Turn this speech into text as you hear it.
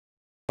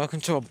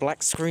Welcome to a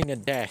black screen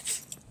of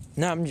death.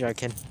 No, I'm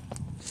joking.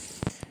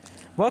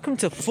 Welcome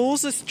to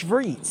Forza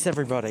Street,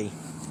 everybody.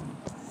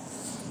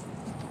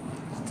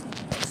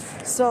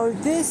 So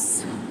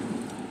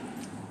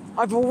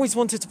I've always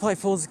wanted to play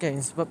Forza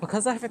games, but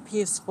because I have a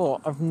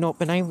PS4, I've not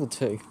been able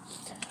to.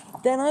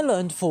 Then I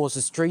learned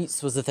Forza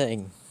Streets was a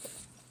thing.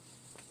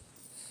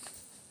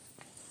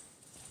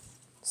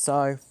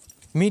 So,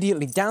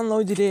 immediately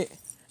downloaded it,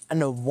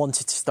 and I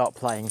wanted to start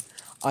playing.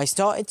 I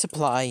started to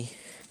play,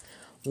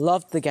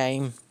 loved the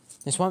game.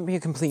 This won't be a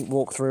complete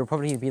walkthrough, it'll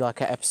probably be like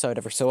an episode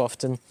every so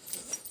often.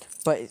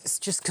 But it's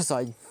just because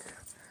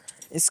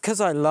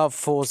I love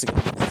Forza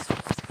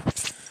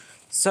games.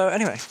 So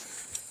anyway,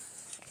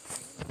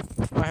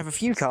 I have a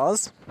few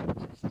cars.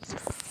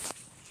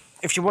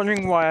 If you're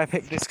wondering why I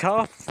picked this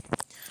car,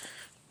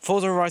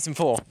 Forza Horizon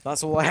 4,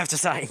 that's all I have to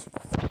say.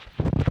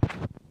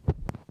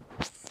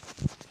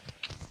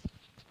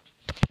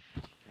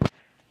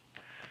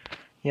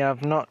 Yeah,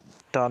 I've not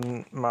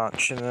done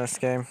much in this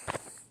game.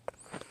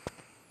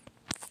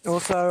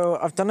 Also,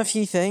 I've done a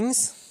few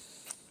things.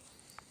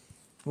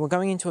 We're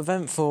going into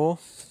Event 4.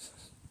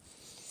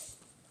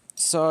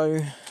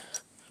 So,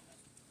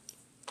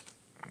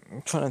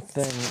 I'm trying to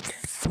think.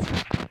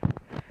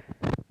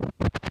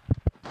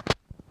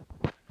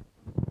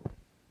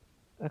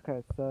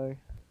 Okay, so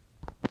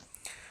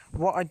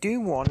what I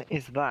do want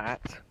is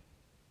that.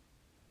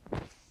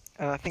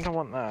 And I think I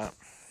want that.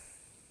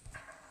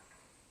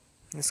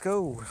 Let's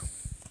go.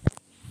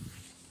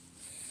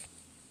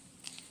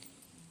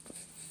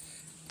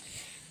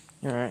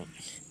 Alright.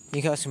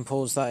 You guys can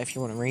pause that if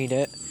you want to read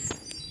it.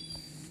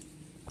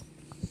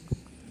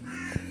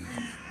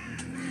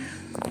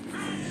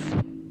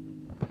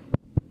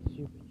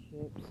 Stupid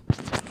ships.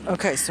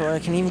 Okay, so I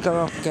can even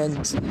go up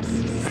against...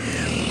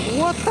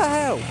 What the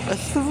hell? A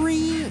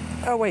 3...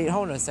 Oh wait,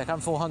 hold on a sec, I'm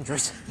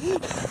 400.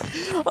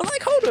 I'm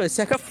like, hold on a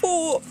sec, a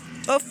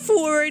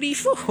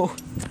 484.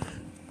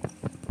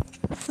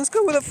 Let's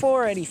go with a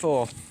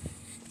 484.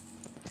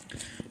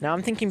 Now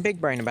I'm thinking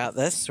big brain about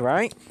this,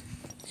 right?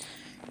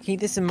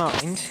 Keep this in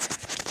mind.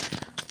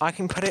 I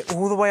can put it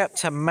all the way up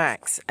to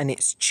max and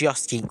it's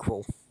just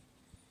equal.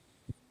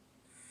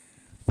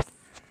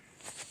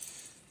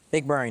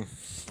 Big brain.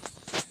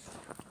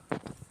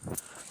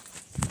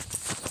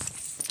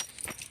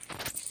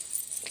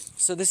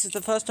 So this is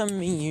the first time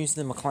me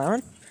using the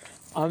McLaren.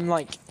 I'm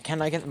like,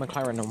 can I get the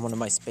McLaren on one of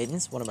my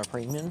spins? One of my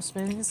premium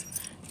spins?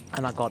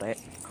 And I got it.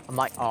 I'm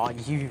like, oh,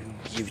 you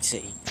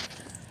beauty.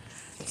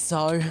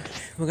 So,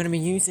 we're going to be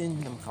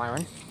using the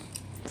McLaren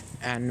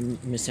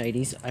and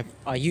Mercedes.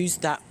 I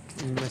used that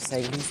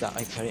Mercedes that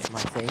I put it in my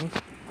thing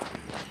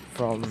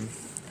from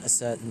a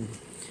certain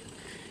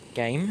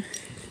game.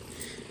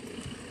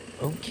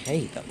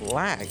 Okay, that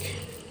lag.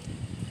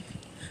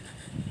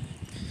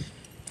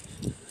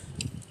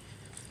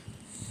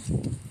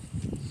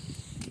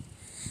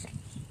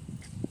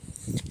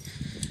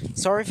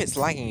 Sorry if it's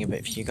lagging a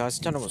bit for you guys.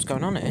 I don't know what's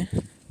going on here.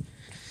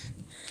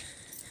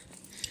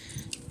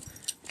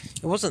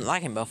 It wasn't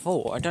lagging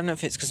before. I don't know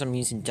if it's because I'm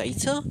using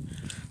data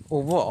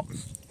or what.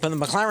 But the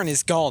McLaren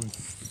is gone.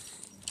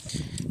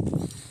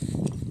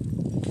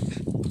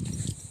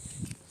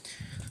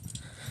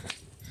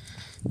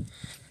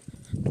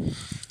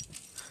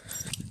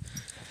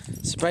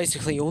 So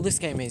basically all this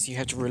game is, you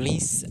have to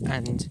release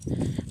and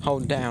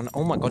hold down.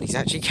 Oh my god, he's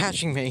actually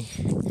catching me.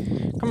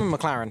 Come on,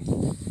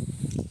 McLaren.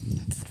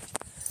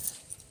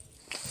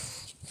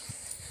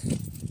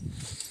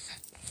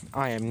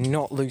 I am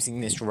not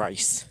losing this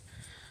race.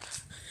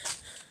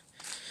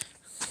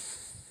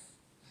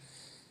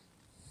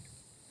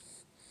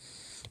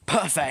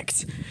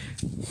 Perfect!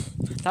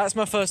 That's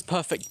my first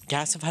perfect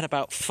gas. I've had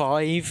about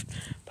 5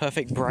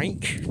 perfect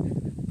brake.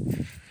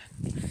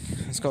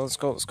 Let's go, let's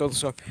go, let's go,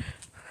 let's go.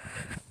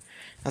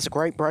 That's a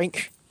great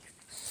brake.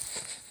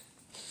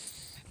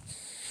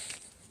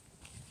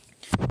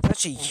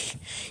 Actually,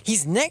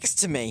 he's next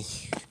to me.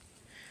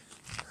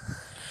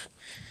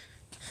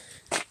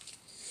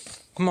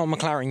 Come on,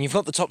 McLaren, you've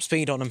got the top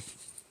speed on him.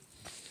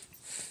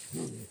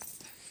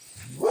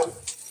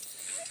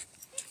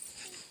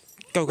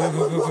 Go, go,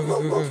 go, go, go,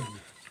 go, go.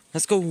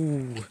 Let's go.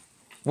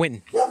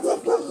 Win.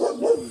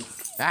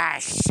 Ah,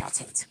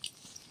 shut it.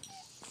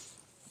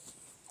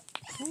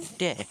 Oh,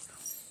 dear.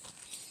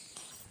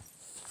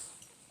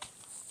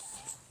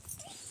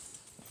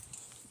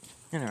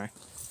 Anyway.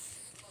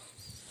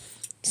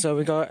 So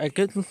we got a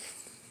good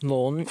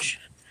launch,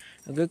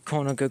 a good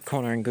corner, and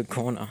good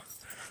corner.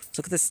 Let's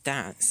look at the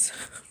stats.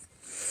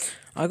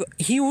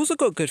 He also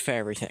got good for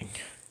everything.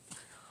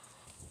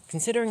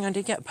 Considering I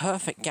did get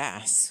perfect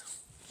gas.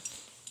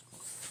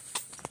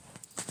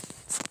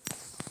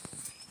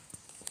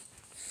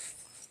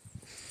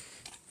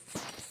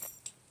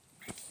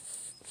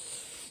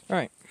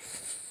 Right.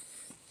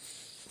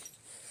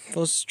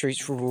 Forza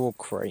Street reward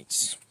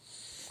crates.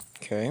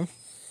 Okay.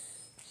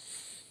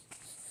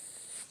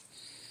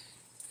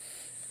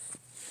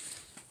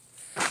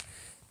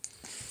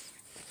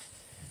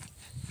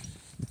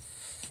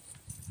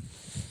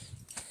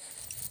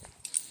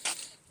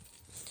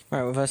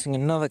 Right, we're versing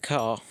another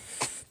car.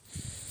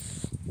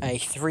 a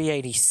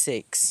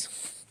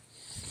 386.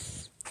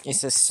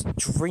 It's a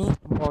street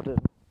modern.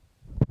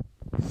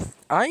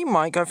 I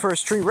might go for a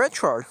street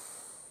retro.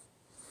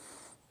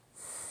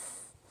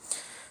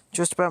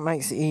 Just about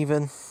makes it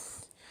even.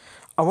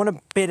 I want a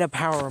bit of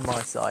power on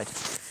my side.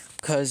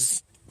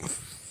 Because,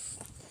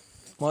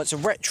 well, it's a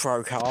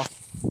retro car.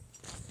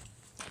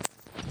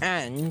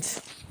 And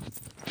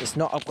it's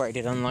not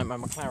upgraded, unlike my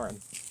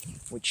McLaren,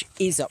 which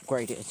is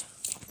upgraded.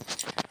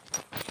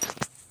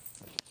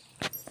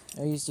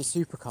 I used a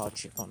supercar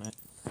chip on it.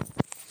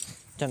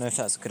 Don't know if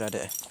that's a good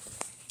idea.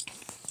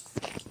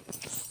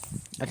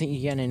 I think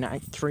you get in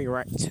Act 3 or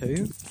Act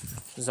 2.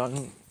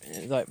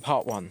 Like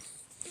part 1.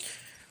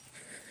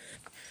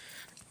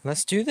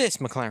 Let's do this,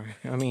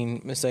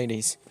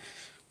 Mercedes.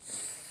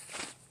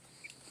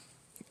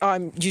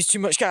 I'm used too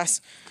much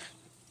gas.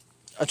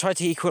 I tried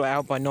to equal it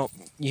out by not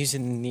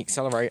using the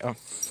accelerator.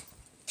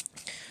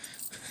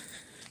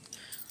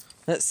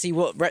 Let's see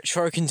what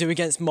retro can do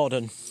against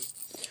modern.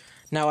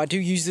 Now, I do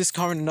use this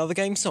car in another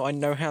game, so I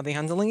know how the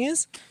handling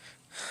is.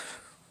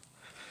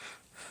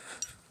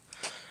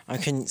 I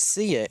can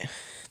see it.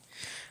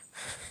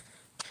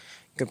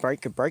 Good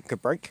brake, good brake,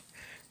 good brake.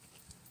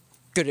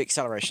 Good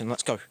acceleration,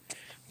 let's go.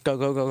 Go,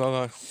 go, go, go,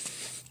 go.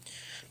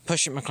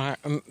 Push it,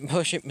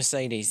 push it,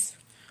 Mercedes.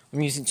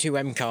 I'm using 2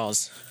 M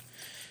cars.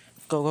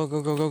 Go, go,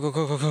 go, go, go, go,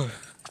 go, go, go.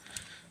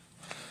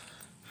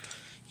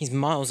 He's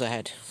miles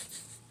ahead.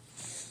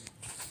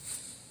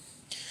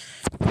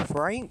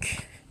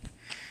 Brake.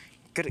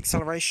 Good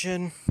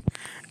acceleration.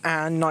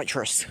 And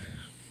nitrous.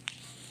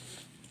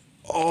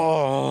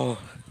 Oh.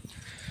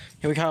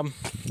 Here we come.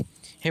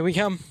 Here we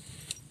come.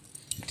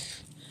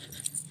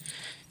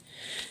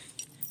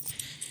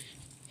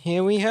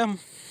 Here we come.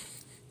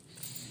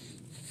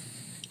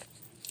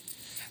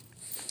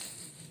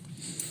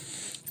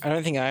 I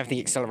don't think I have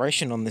the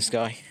acceleration on this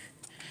guy.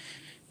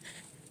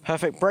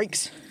 Perfect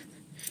brakes.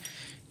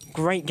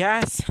 Great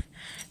gas.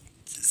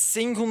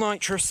 Single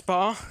nitrous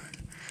spar.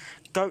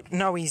 Go.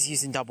 No, he's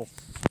using double.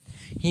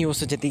 He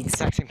also did the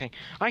exact same thing.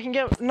 I can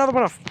get another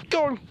one off.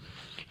 Go.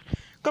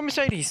 Go,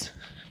 Mercedes.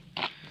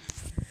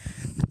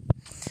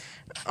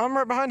 I'm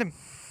right behind him.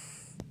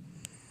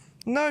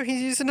 No,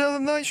 he's using another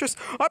nitrous.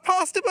 I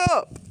passed him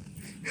up.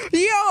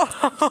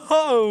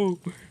 Yo!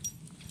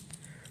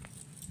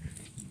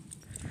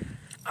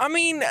 I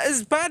mean,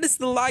 as bad as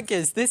the lag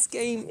is, this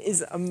game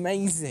is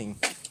amazing.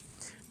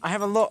 I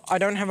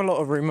don't have a lot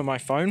of room on my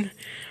phone.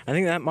 I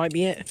think that might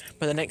be it.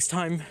 But the next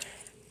time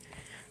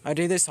I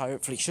do this, I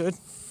hopefully should.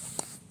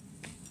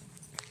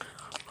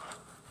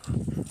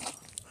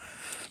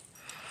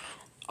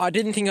 I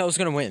didn't think I was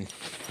going to win.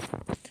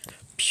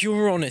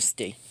 Pure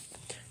honesty.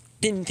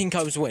 Didn't think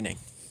I was winning.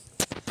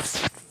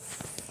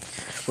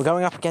 We're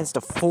going up against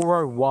a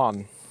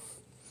 401.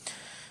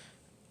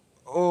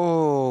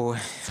 Oh.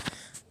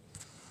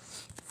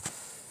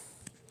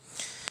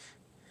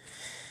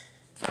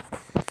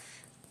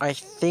 I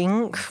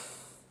think.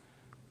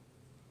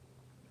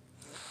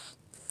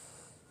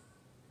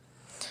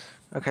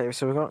 Okay,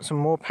 so we've got some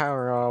more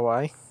power our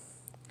way.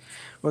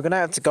 We're going to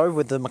have to go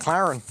with the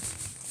McLaren.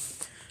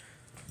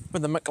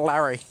 With the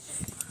McLaren.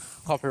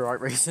 Copyright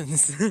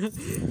reasons.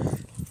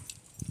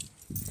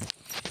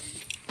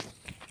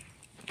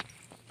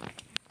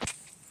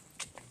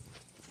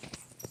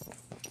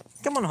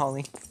 Come on,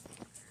 Holly.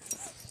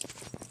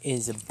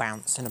 Is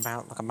bouncing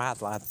about like a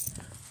mad lad.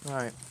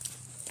 Right.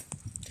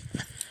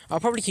 I'll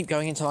probably keep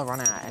going until I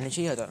run out of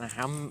energy. I don't know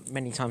how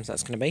many times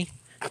that's going to be.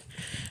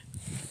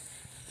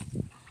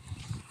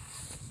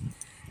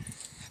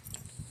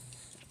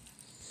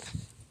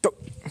 Go.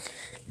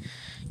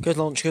 Good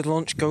launch, good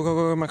launch. Go, go,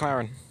 go,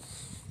 McLaren.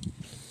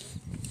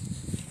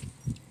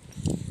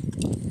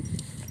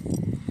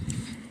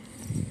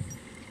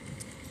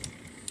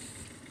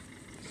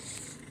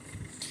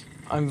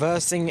 I'm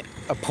versing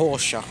a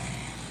Porsche.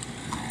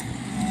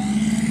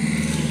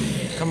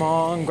 Come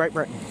on, Great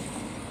Britain.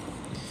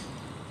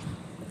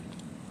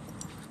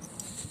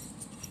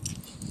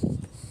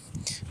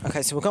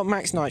 Okay, so we've got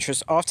max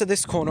nitrous. After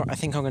this corner, I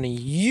think I'm going to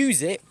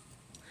use it.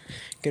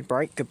 Good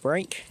brake, good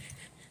brake.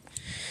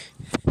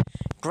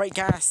 Great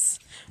gas.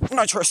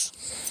 Nitrous.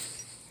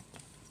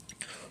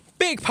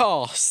 Big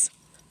pass.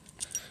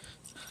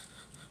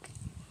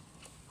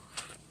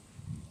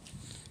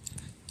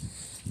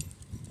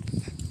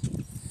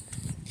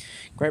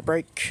 Great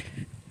brake.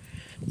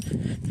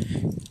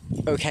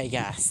 Okay,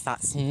 gas.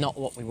 That's not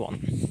what we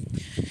want.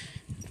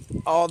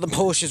 Oh, the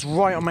Porsche's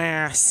right on my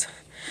ass.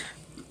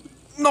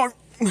 No!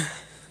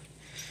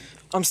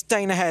 I'm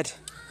staying ahead.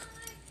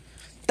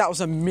 That was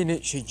a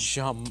miniature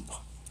jump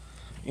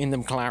in the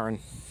McLaren.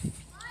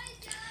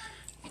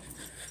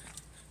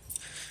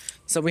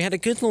 So we had a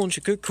good launch,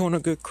 a good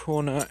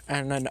corner,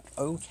 and an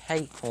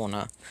okay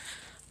corner.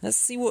 Let's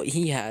see what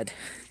he had.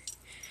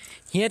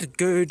 He had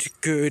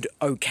good,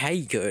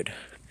 okay, good.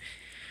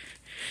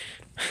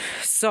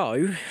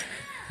 So,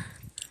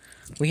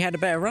 we had a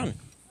better run.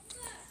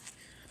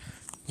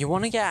 You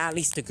want to get at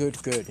least a good,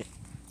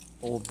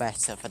 or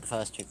better for the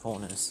first 2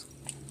 corners.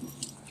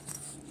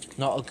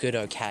 Not a good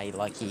okay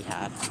like he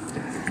had.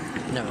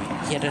 No,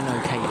 he had an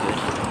okay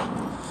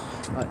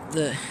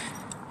good. Like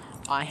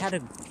I had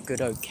a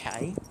good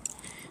okay.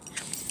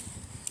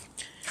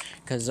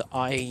 Because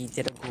I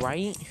did a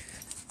great,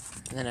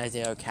 and then I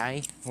did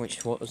okay,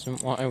 which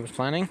wasn't what I was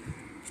planning.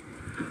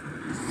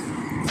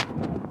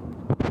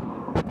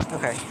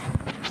 Okay.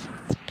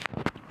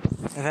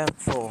 Event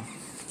 4.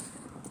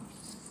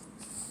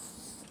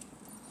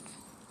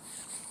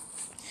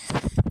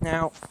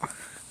 Now,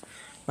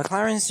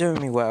 McLaren's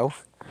doing me well.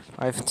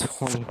 I have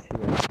 22.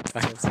 I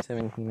have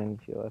 17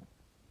 and fewer.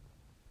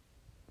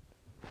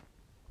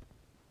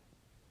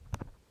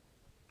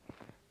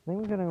 I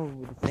think we're going to go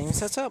with the same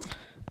setup.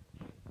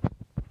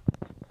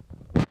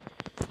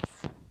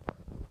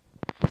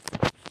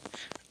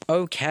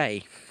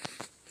 Okay.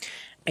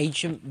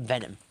 Agent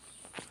Venom.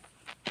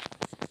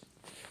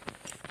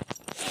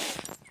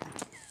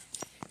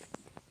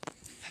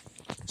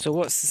 So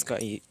what's this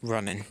guy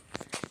running?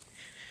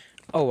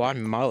 Oh,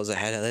 I'm miles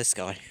ahead of this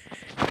guy.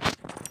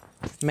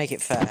 Make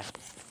it fair.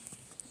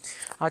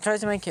 I try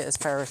to make it as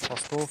fair as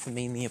possible for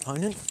me and the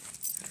opponent.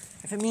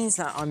 If it means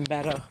that I'm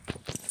better,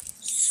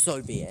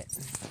 so be it.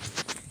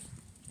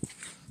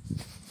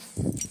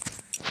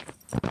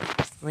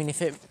 I mean,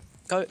 if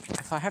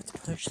I have to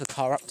push the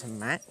car up to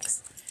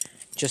max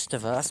just to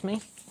verse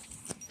me,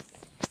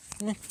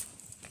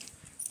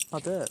 I'll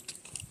do it.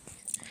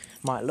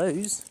 Might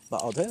lose,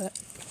 but I'll do it.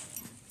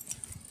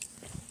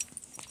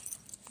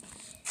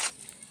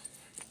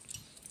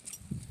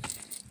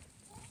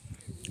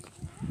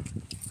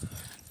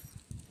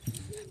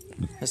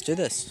 Let's do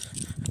this.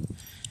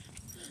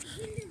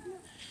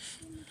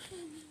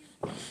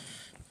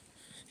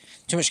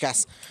 Too much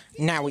gas.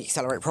 Now we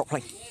accelerate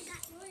properly.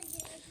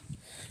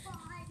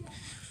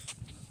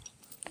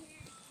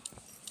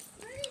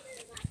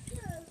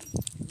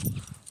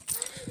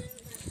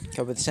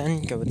 Go with the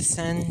send, go with the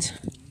send.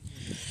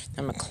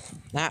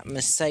 That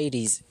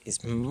Mercedes is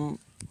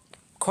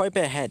quite a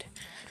bit ahead.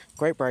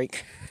 Great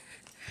brake.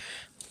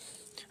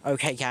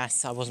 Okay,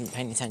 gas, I wasn't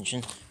paying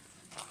attention.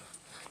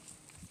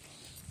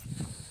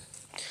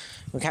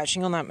 We're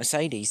catching on that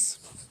Mercedes.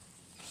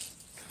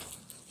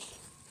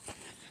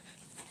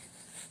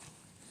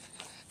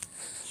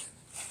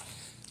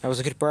 That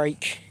was a good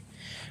brake.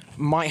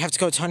 Might have to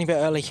go a tiny bit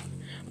early.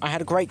 I had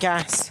a great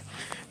gas.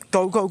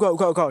 Go, go, go,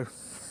 go, go.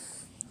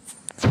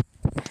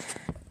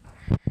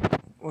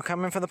 We're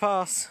coming for the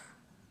pass.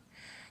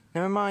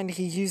 Never mind,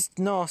 he used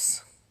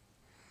NOS.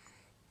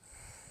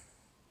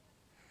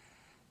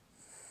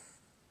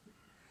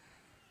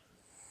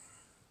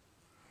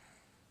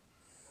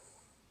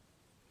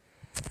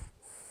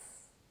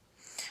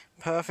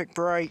 Perfect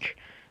brake.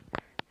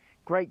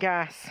 Great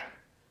gas.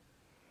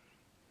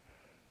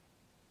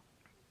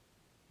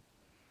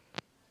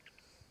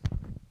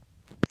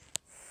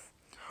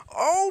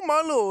 Oh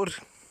my lord.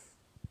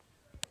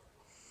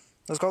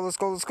 Let's go, let's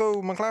go, let's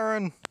go,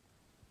 McLaren.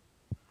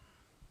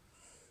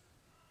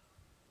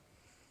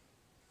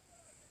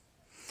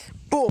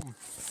 Boom.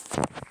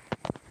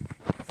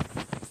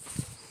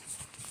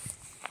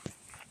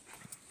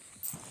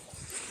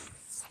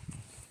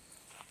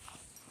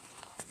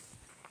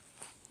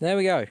 There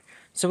we go.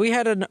 So we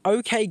had an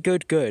okay,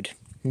 good, good.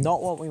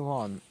 Not what we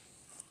want.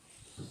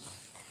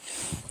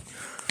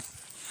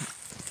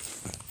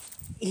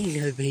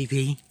 Hello,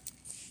 baby.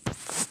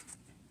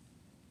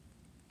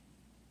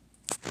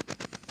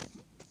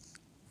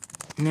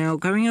 Now,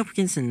 going up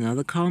against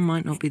another car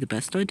might not be the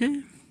best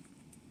idea.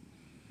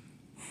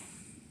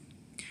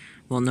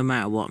 Well, no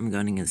matter what, I'm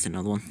going against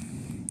another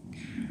one.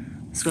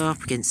 Let's go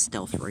up against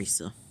Stealth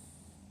Racer.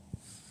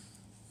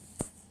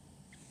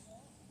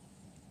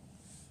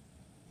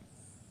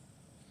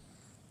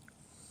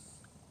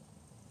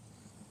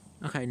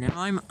 Okay, now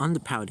I'm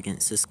underpowered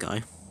against this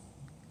guy.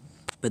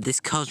 But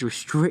this car's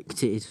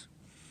restricted.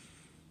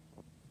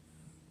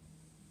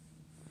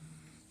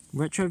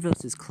 Retro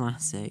versus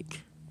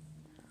Classic.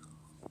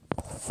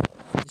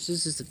 This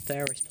is as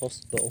fair as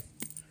possible.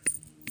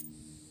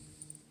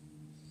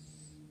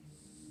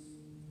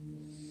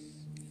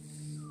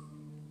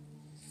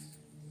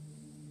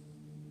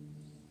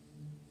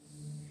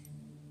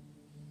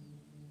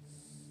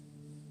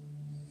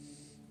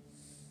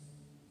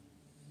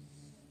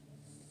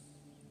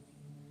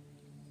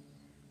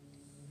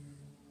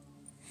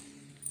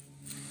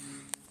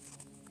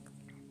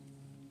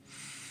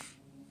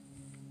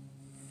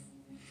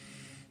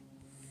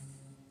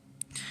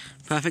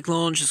 Perfect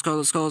launch, let's go,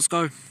 let's go, let's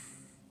go.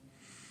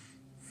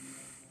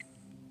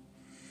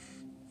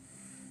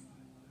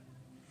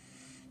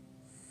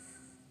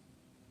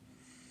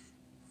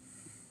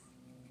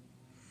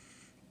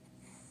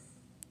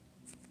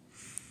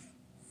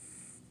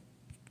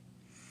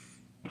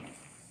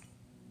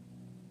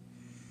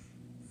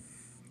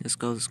 Let's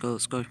go, let's go,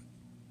 let's go.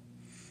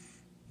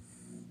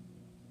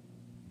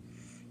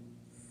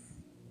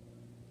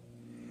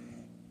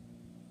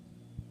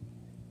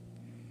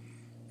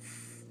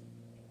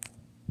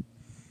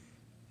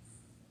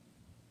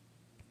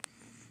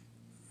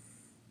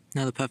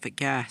 Now the perfect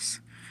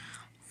gas.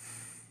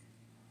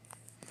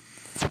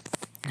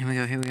 Here we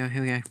go, here we go,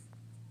 here we go.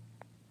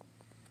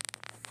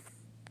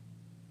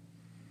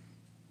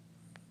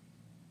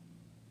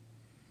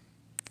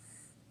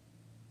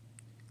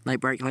 Late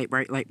break, late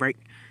break, late break.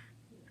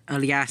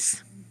 Early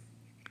gas.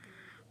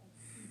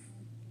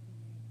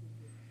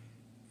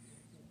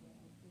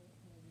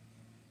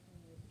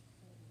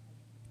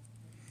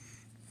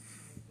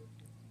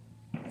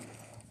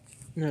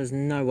 There's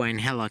no way in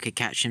hell I could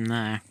catch him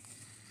there.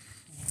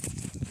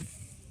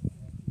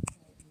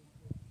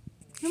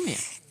 Come here.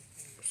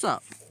 What's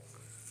up?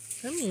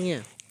 Come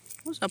here.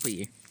 What's up with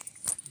you?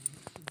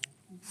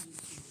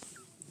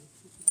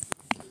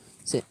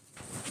 Sit.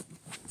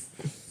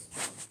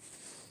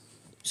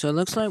 So it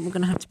looks like we're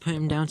gonna have to put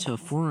him down to a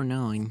 4 or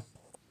 9.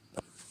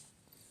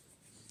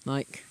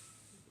 Like,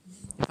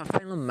 if I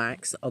fail on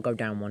max, I'll go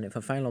down 1. If I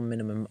fail on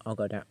minimum, I'll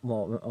go down.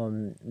 Well,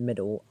 on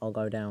middle, I'll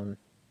go down.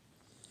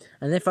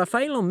 And if I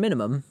fail on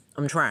minimum,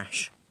 I'm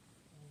trash.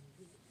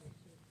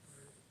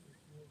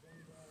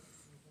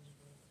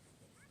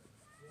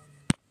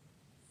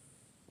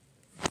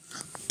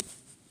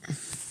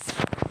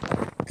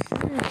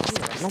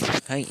 I'm not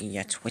gonna hate you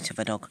yet, twit of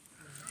a dog.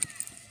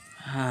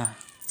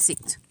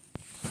 Sit.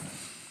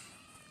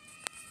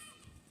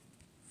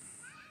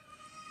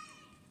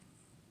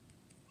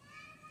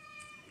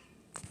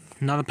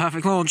 Another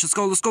perfect launch. Let's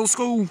go, let's go, let's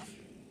go.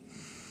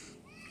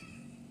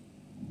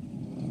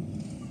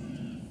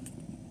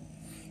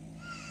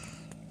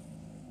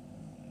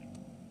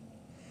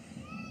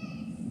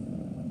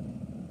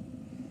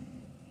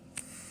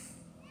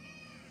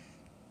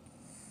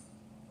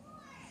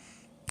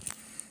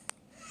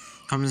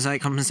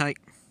 Compensate, compensate.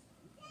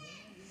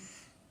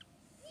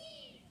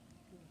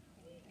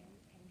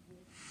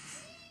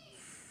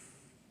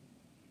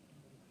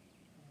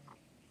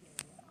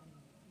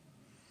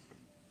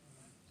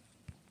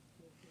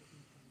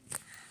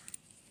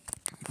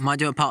 Might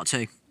do a part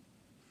 2.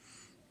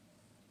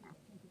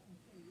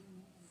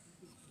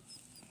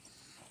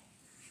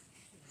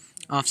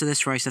 After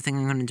this race, I think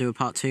I'm going to do a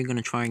part 2. I'm going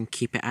to try and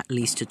keep it at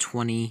least a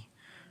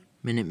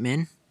 20-minute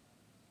min.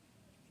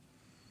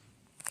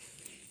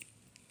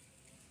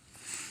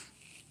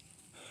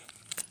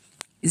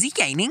 Is he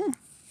gaining?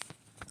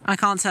 I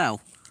can't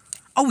tell.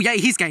 Oh yeah,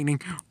 he's gaining.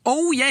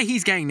 Oh yeah,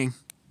 he's gaining.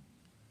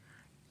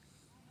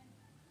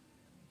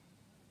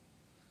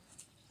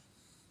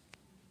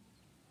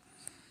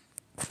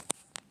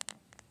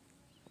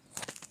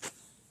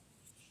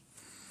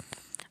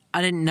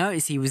 I didn't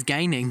notice he was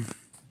gaining.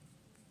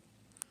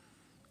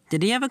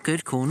 Did he have a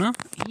good corner?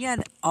 He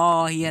had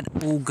all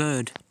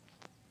good.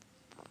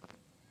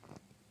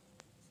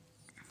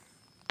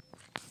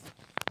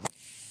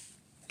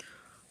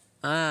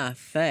 Ah,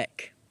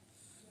 feck.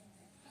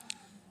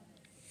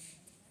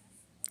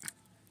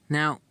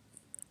 Now,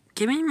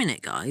 give me a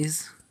minute,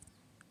 guys.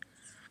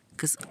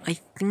 Because I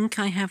think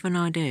I have an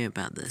idea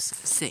about this.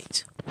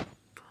 Sit.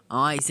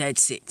 I said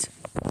sit.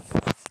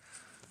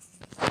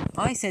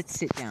 I said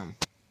sit down.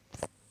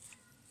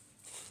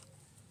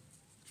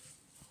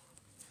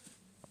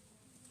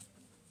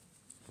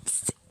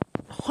 Sit.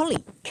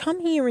 Holly, come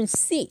here and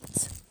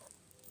sit.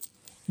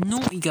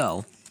 Naughty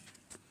girl.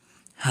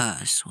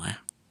 I swear.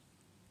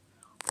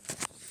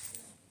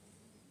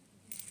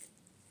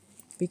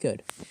 Be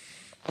good.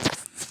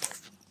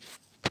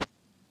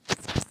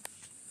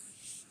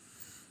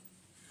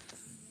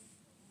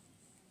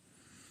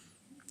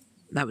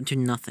 That would do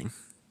nothing.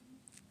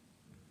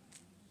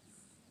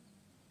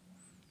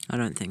 I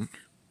don't think.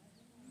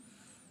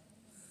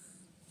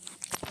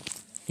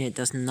 Yeah, it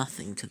does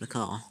nothing to the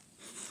car.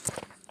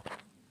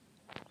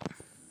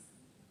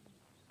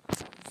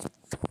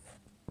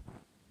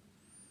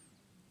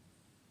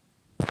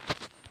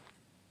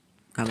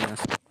 Come on.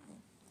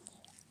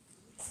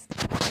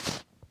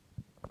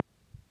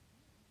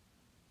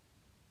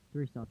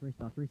 Three star. I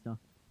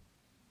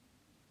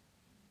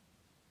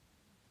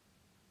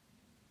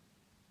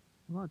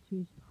got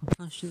 2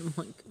 stars. I'm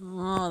like,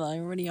 oh, I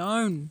already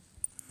own.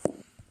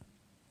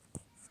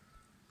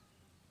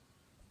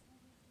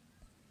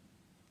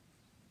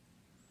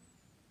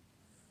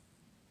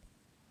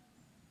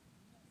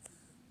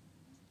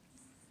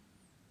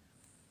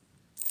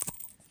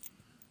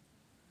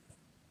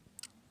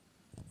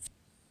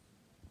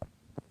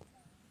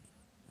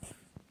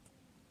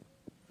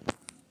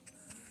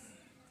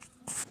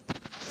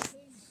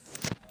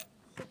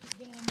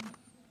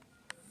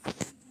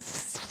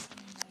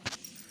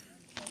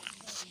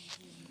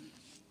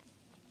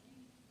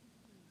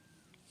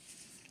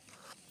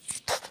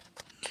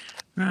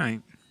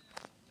 Right.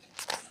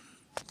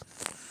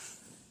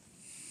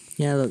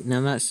 Yeah, look,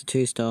 now that's a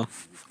 2 star.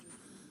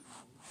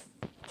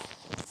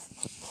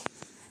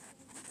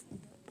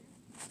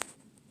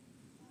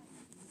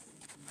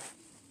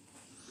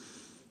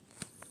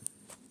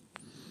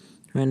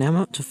 Right, now I'm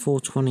up to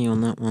 420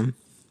 on that one.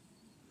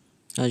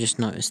 I just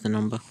noticed the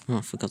number.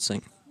 Oh, for God's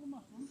sake.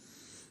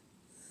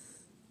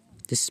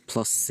 This is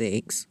plus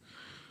 6.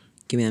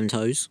 Give me them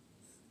toes.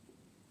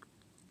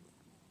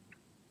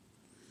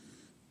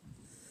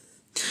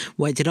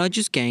 Wait, did I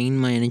just gain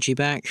my energy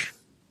back?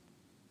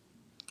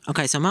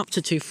 Okay, so I'm up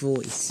to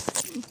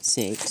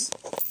 246.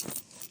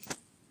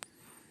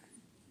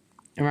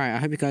 Alright, I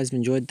hope you guys have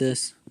enjoyed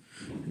this.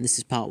 This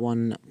is part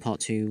 1. Part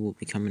 2 will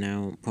be coming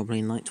out probably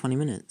in like 20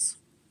 minutes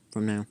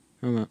from now.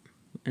 Alright,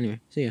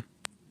 anyway, see ya.